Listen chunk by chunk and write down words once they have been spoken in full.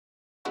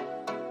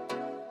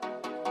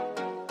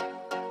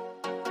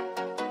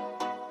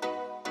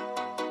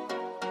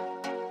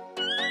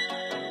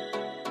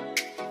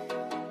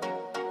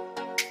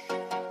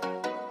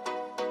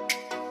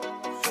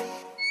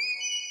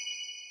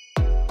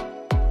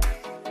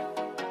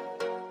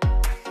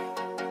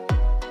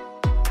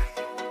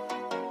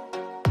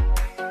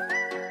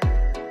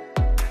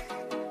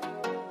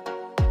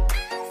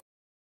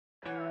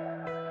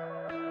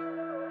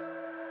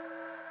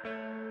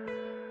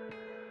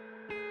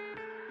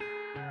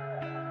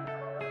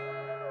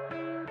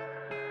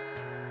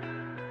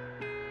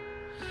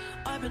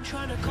I've been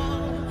trying to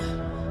call.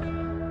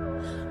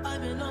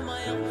 I've been on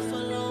my own for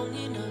long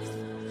enough.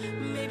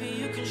 Maybe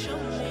you can show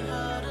me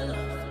how to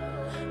love.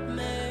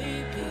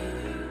 Maybe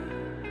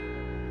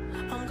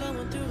I'm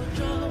going through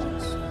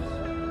withdrawals.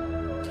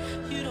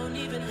 You don't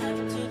even have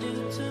to do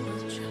too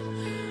much.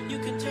 You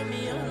can turn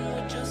me on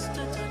with just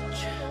a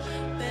touch,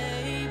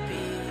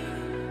 baby.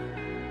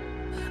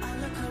 I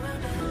look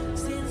around and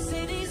since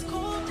city's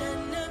cold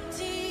and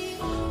empty,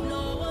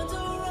 no one's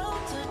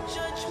around to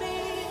judge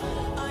me.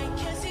 I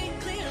can see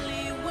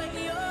clearly when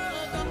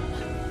you're gone.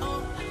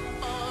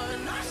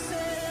 And I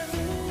said,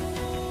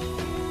 ooh,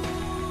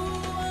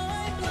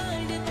 I'm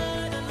blinded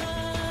by the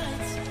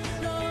lights.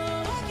 No,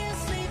 I can't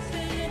sleep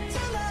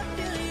until I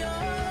feel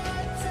your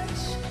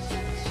touch.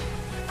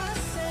 I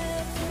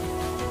said,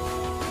 ooh,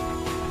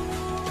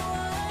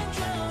 I'm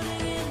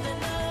drowning in the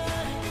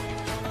night.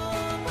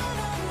 Oh, but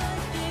I'm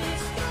like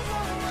this, you're the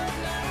one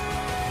I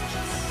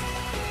trust.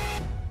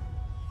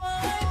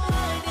 I'm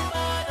blinded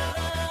by the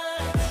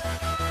lights,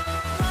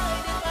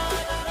 blinded by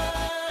the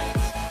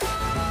lights,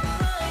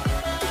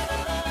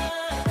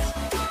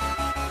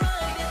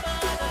 blinded by the lights, blinded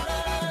by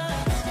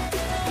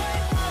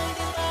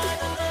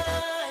the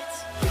lights,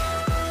 blinded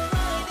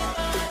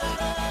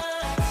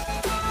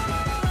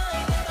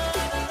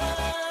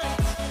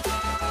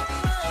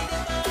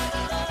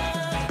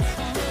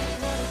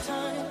by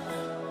the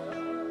lights,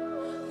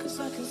 cause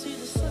I can see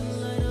the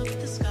sunlight up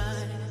the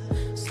sky.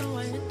 So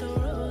I hit the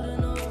road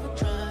and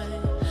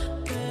overdrive,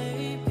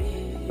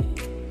 baby.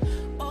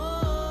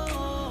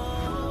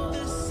 Oh,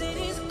 the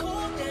city's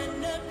cold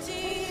and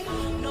empty.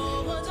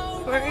 No one's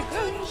around We're to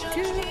going judge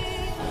to me.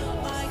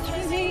 I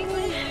can see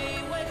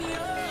clearly when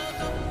you're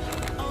gone.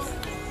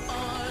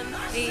 And I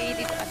said,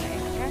 dito ka sa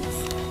entrance.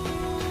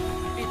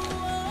 Dito.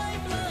 I'm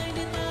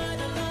blinded by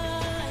the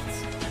lights.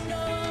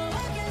 No,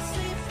 I can't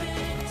sleep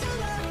until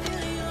I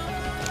feel your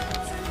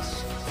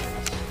touch.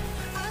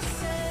 I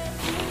said,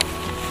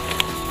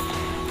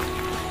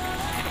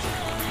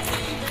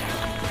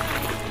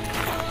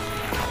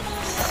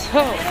 So,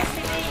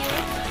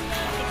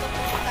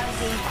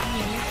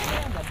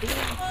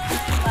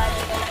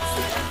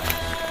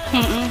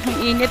 ang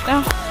init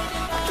ah.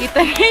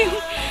 Kita niyo yung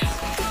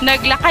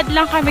naglakad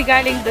lang kami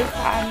galing doon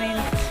sa amin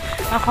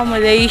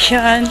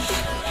accommodation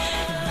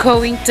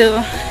going to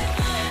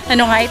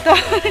ano nga ito?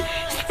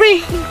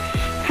 Spring,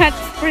 hot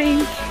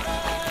spring.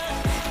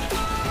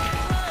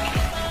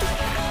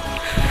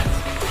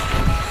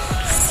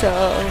 So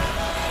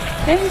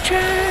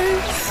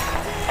entrance,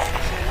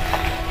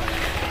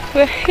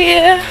 we're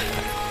here.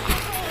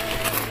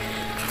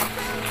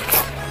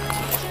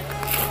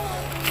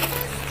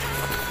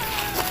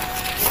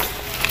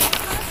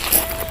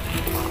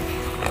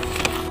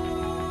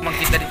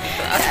 Makita dito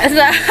taas.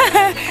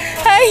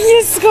 Ay,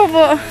 Diyos ko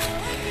po.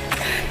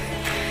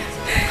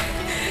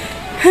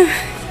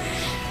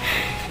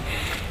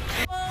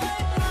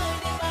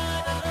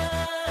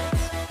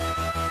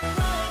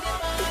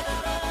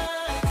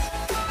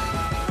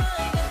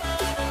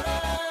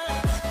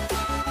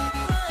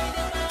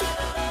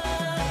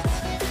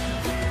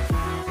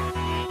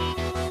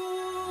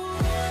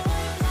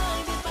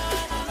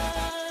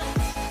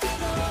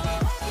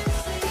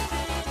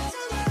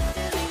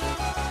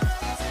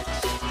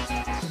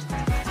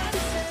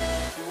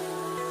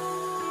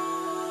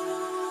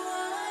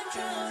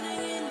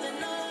 drowning in the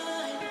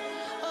night.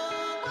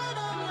 Oh, but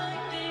I'm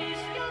like this,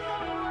 you're the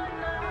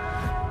one I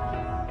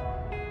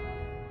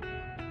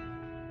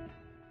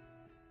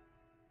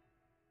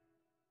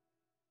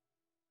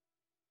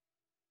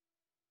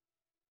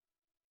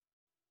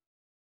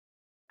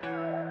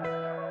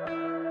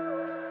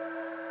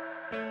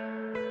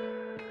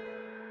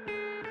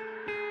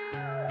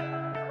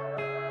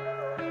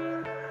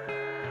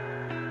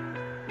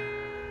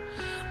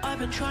I've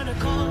been trying to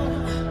call.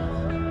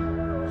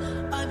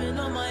 I've been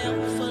on my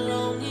own for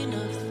long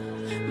enough.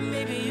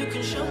 Maybe you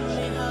can show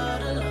me how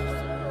to love.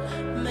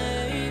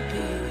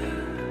 Maybe.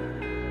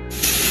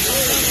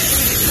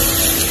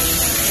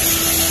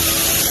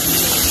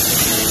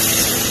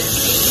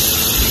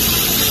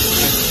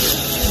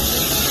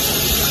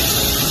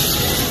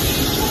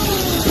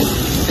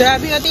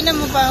 Grabe o, tingnan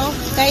mo pa oh.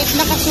 Kahit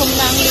naka-zoom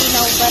na ang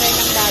linaw pa rin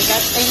ng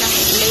dagat ay ng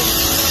lake.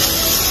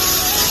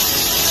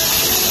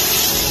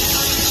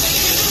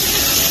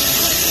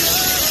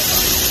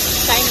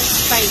 Times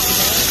 5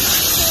 na.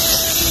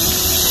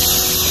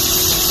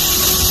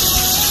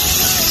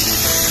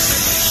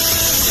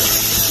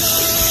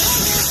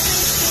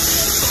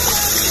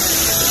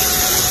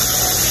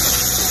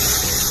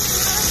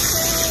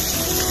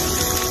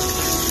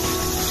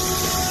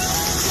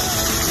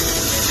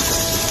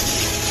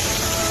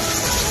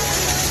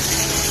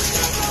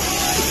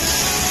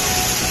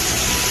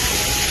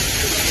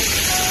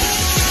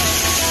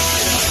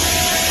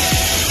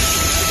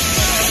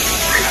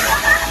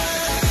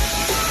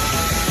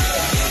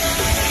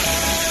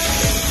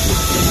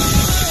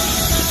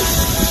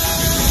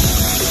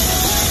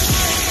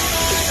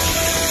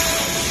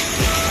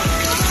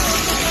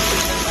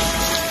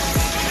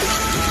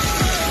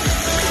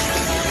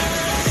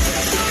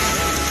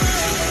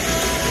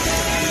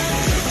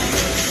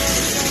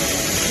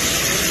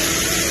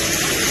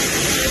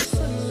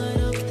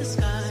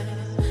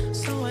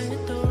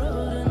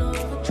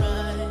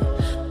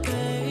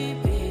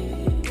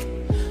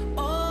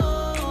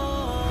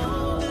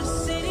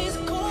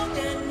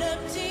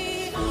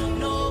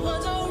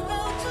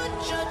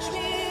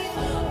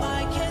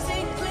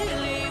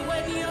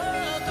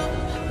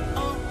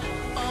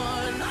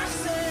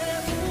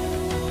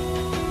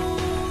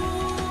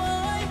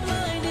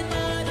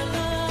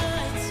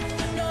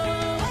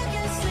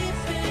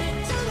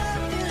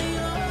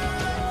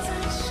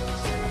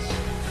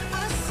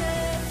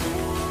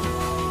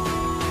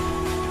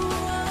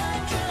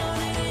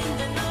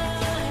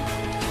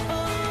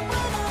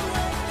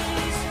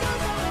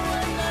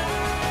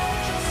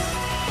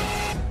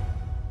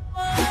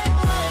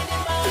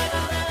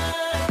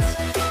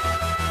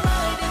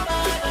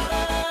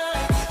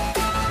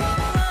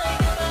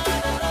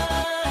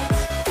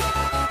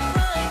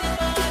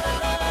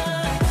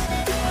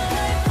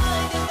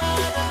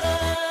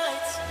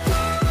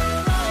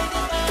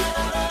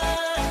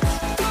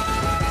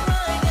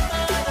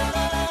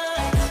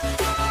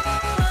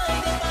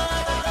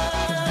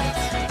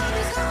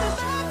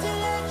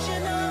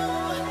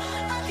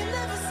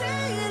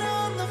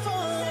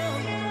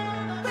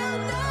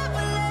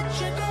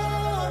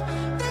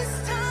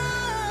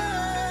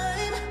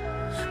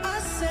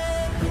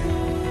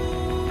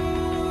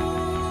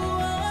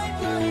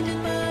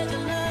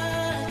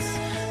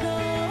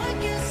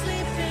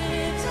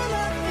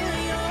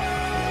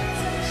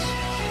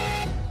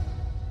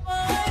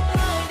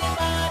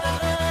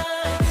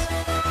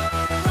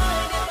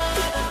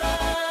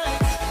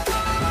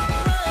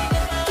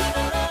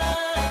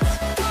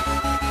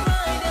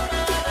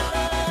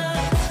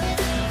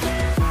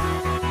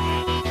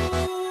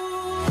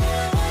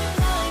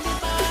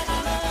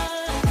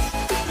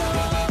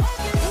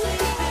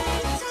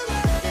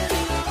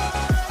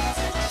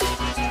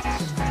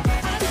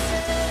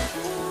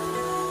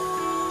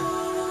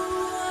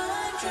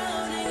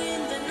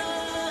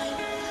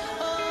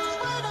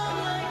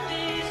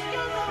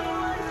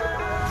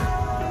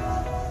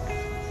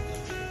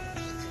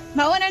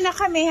 na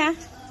kami, ha?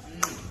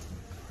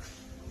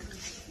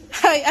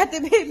 Ay, ate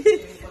baby.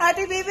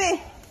 Ate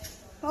baby.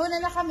 Mauna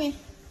na kami.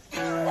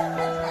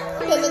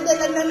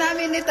 Dala-dala na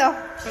namin ito.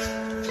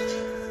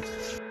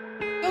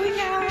 Going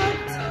out.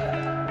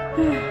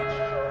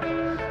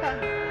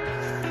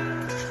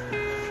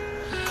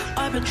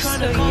 I've been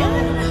trying to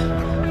call.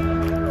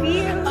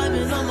 I've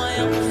been on my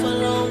own for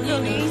long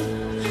enough.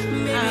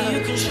 Maybe you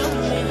can show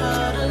me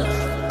how to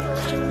love.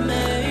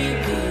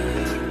 Maybe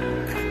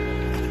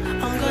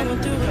I'm going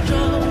through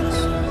withdrawals.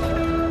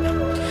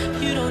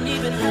 You don't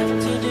even have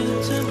to do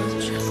too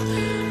much.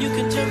 You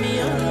can turn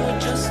me on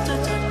with just a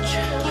touch,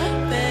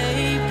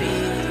 baby.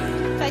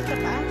 I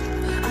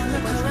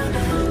look around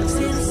and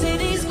see the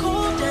city's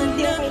cold and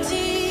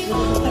empty.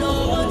 No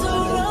one's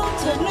around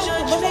to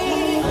judge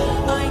me.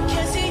 I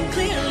can see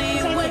clearly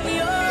when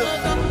you're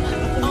gone.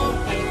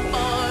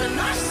 And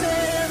I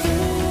said,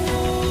 ooh,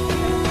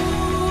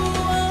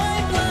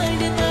 I'm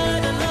blinded by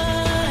the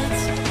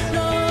lights.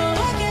 No,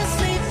 I can't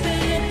sleep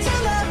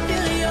until I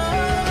feel your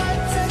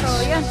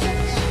touch.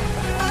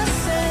 I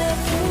said,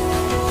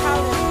 ooh,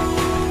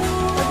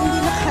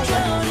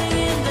 drowning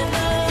in the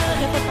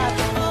night.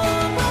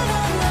 Oh, but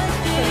I'm like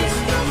this,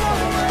 you know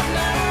what I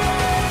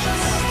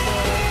just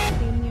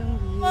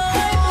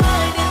I'm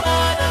blinded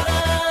by the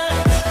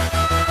lights.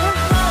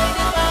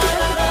 Blinded by the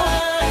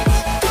lights.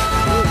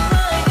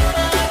 Blinded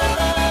by the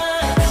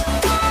lights.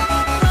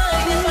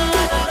 Blinded by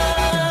the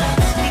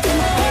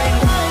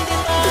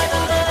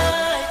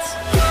lights. Blinded by the lights.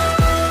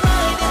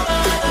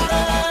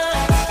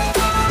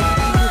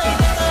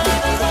 Blinded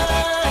by the lights.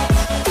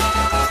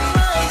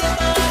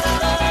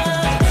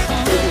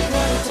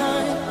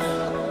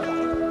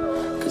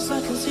 'Cause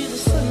I can see the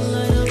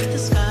sunlight up the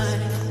sky.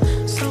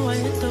 So I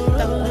hit the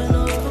road and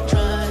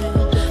overdrive,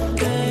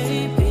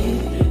 baby.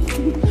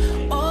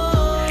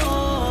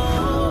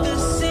 Oh, the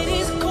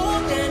city's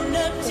cold and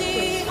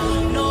empty.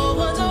 No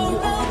one's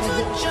around to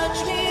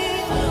judge me.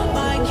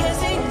 I can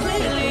see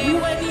clearly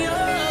when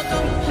you're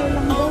gone.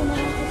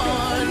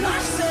 And I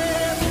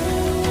said,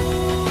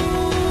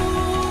 ooh,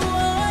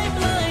 I'm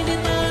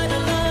blinded by the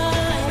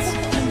lights.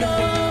 No,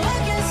 I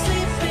can't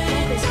sleep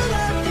until I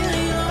feel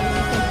your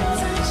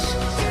touch.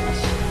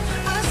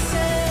 I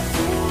said,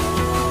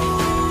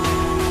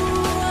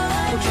 ooh,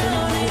 I'm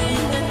drowning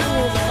in the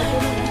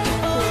night.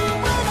 Oh,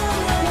 when I'm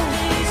like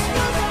this,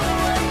 you know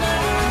when I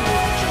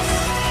just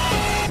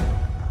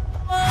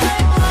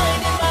I'm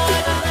blinded by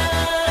the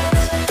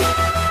lights.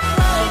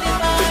 Blinded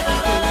by the lights. Blinded by the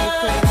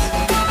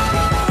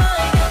lights.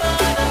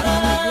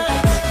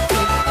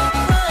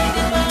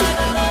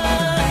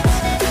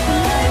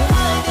 Blinded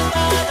by the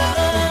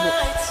lights. Blinded by the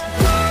lights. Blinded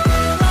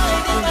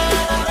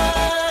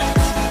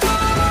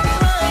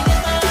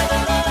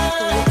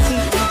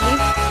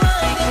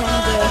by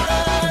the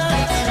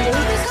lights.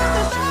 There's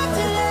something back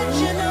to let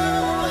you know.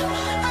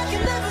 I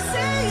can never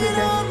say it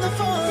on the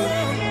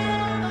phone.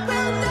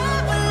 Will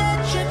never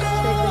let you go.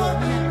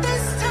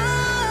 This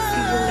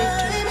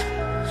time,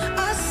 I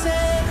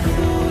said,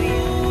 ooh,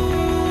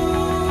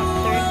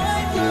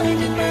 I'm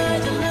blinded by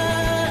the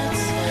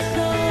lights.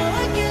 No,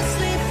 I can't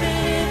sleep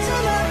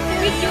until I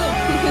feel your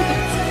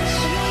touch.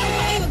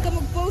 Ay, huwag ka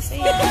mag-post. I'm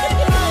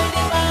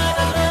blinded by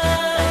the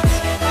lights.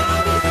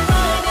 Blinded by the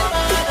lights. Blinded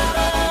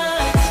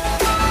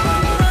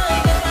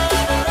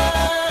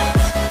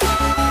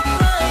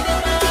by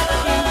the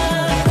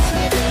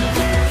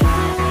lights.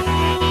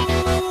 Blinded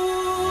by the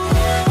lights.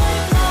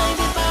 I'm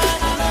blinded by the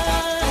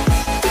lights.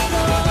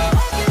 No, I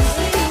can't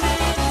sleep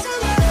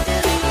until I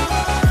feel your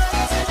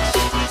touch.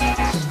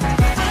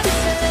 I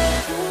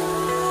said,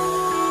 ooh,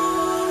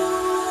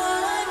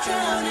 I'm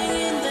drowning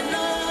in the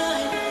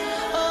night.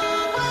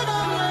 Oh, when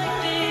I'm like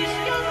this,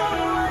 you know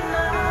what I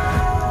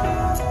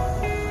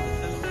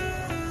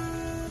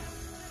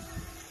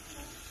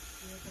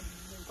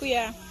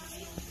Kuya.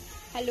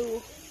 Hello.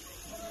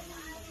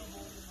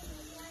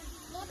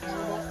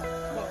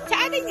 Sa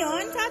atin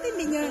yun? Sa atin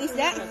din yun,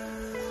 isda?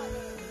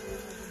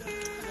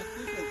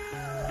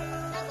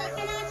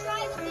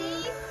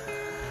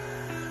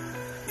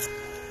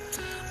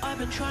 I've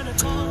been trying to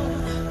call.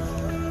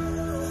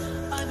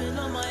 I've been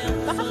on my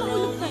own for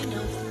long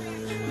enough.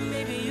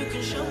 Maybe you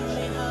can show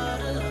me how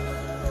to love.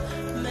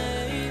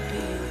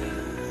 Maybe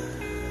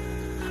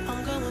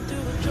I'm going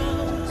through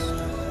withdrawals.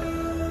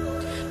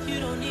 You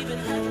don't even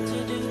have to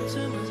do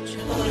too much.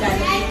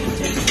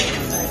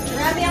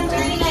 Grabe ang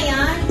burning na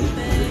yan.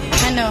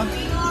 Ano?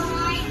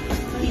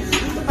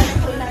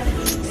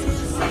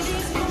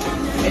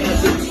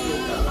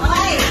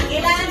 Okay,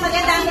 kailangan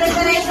maganda ang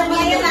preparation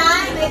ngayon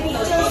ha. May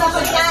picture sa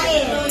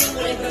pagkain.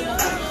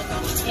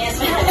 Yes,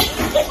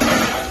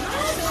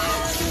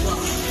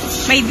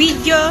 May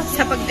video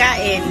sa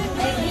pagkain.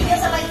 may video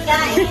sa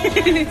pagkain.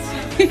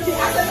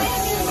 Asa na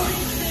yun yung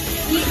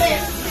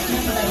ipit?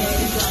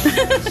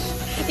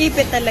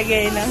 Ipit talaga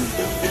yun, no?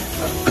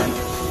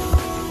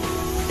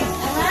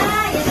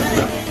 Ah, yan na.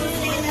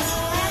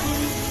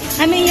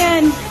 Ano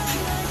yan?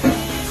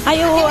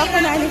 Ay, oo, ako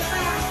nalis.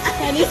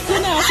 Nalis ko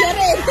na. Siya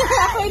rin.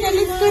 Ako yung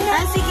nalis ko na.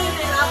 Ah, sige,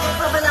 pero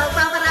ako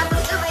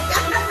paparapos ka may ka.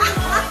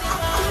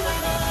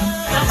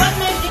 Dapat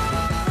may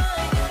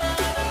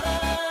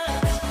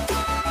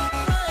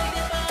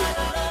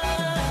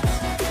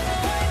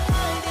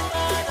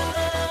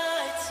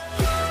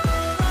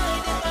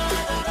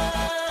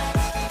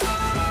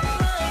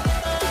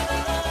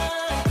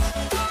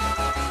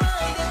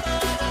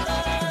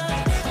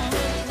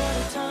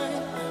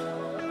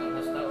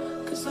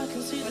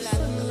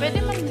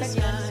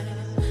lalagyan.